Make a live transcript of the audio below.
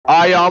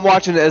Alright, y'all, I'm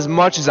watching as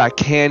much as I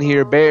can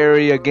here. Bay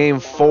Area,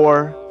 game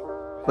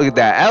 4. Look at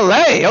that.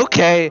 LA,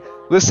 okay.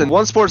 Listen,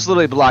 One Sports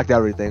literally blocked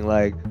everything.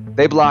 Like,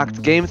 they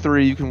blocked game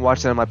 3. You can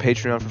watch that on my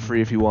Patreon for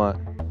free if you want.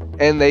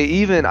 And I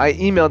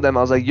emailed them.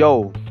 I was like,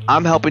 yo,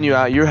 I'm helping you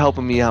out. You're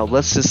helping me out.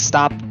 Let's just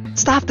stop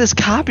this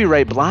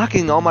copyright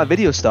blocking all my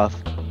video stuff.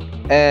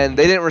 And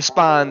they didn't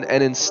respond,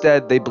 and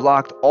instead they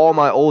blocked all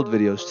my old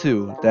videos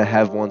too that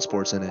have One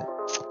Sports in it.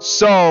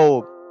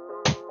 So,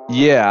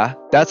 yeah,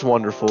 that's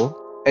wonderful.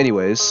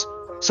 Anyways,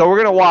 so we're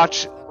gonna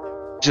watch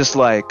just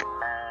like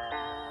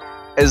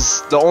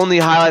as the only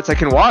highlights I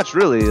can watch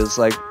really is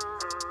like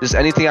just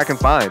anything I can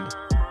find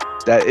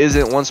that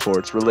isn't One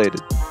Sports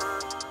related,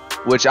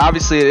 which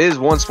obviously it is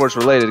One Sports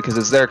related because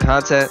it's their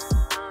content.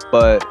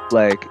 But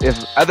like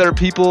if other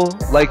people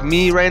like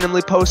me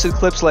randomly posted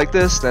clips like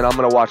this, then I'm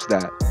gonna watch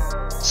that.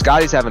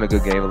 Scottie's having a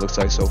good game, it looks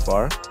like so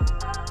far.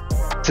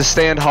 To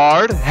stand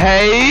hard,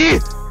 hey!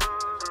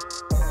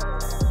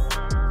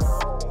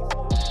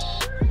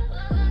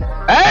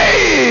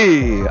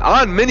 Hey!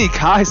 On mini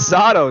Kai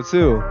Sato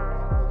too.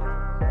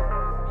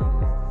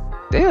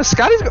 Damn,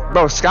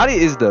 Scottie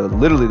is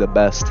literally the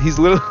best. He's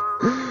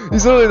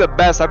literally the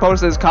best. I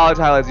posted his college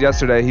highlights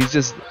yesterday. He's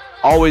just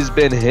always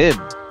been him.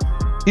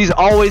 He's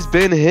always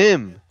been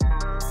him.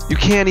 You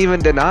can't even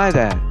deny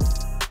that.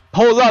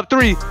 Hold up,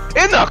 3 in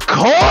the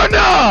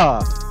corner.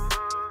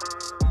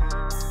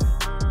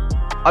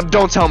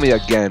 Don't tell me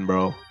again,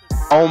 bro.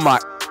 Oh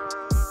my.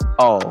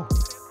 Oh,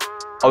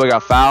 we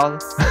got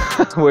fouled.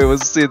 Wait,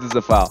 let's see if this is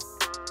a foul.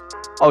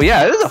 Oh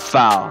yeah, it is a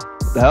foul.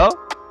 What the hell?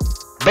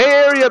 Bay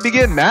Area be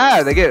getting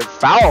mad. They get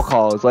foul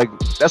calls. Like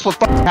that's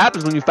what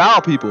happens when you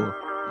foul people.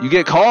 You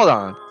get called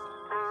on.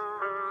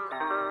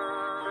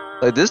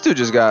 Like this dude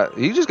just got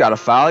a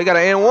foul. He got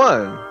an and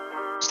 1.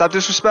 Stop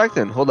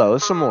disrespecting. Hold on,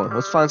 let's some more.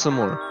 Let's find some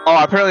more.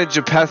 Oh, apparently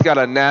Japeth got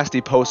a nasty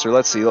poster.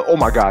 Let's see. Oh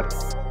my god.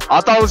 I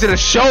thought it was gonna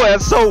show it.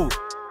 That's so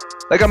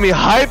like got me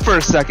hyped for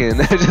a second.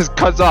 It just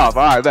cuts off.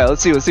 Alright, bet.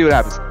 Let's see what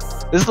happens.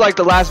 This is like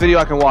the last video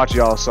I can watch,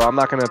 y'all, so I'm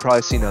not gonna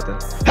probably see nothing.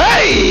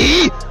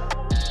 Hey!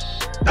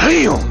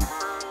 Damn!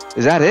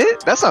 Is that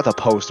it? That's not the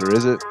poster,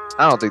 is it?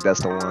 I don't think that's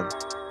the one.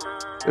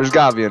 There's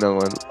gotta be another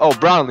one. Oh,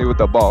 Brownlee with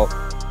the ball.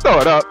 Throw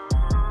it up.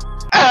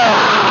 Ah!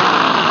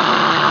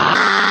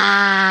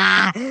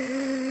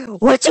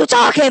 What you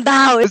talking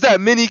about? Is that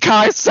mini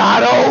Kai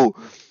Sato?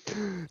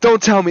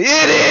 Don't tell me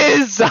it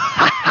is.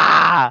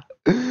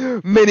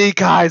 Mini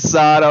Kai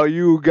Sato,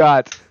 you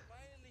got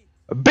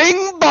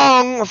bing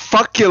bong.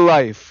 Fuck your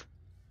life.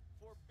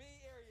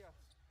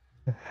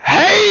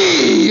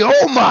 Hey!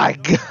 Oh my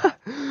god!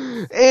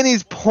 And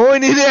he's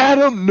pointing at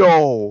him.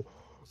 No.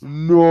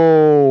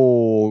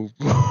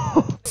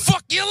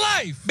 Fuck your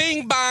life.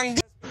 Bing bong.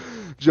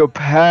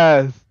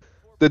 Japeth.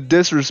 The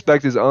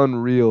disrespect is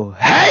unreal.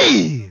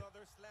 Hey!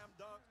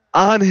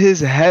 On his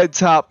head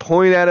top,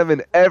 point at him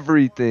and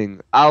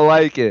everything. I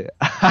like it.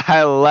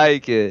 I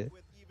like it.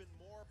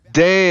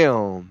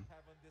 Damn.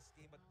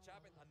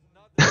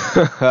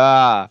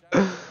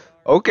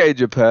 Okay,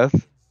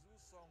 Japeth.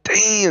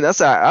 Damn,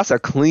 that's a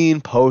clean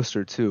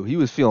poster too. He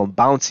was feeling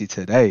bouncy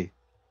today.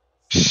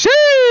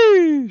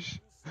 Sheesh.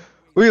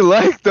 We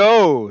like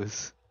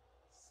those.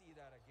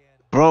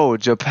 Bro,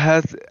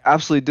 Japeth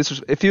absolutely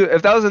disrespect.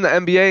 If that was in the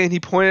NBA and he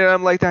pointed at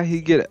him like that,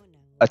 he'd get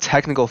a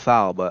technical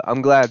foul. But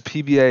I'm glad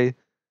PBA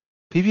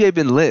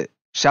been lit.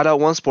 Shout out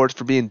One Sports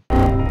for being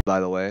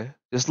by the way.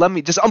 Just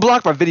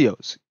unblock my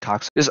videos,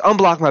 Cox. Just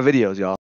unblock my videos, y'all.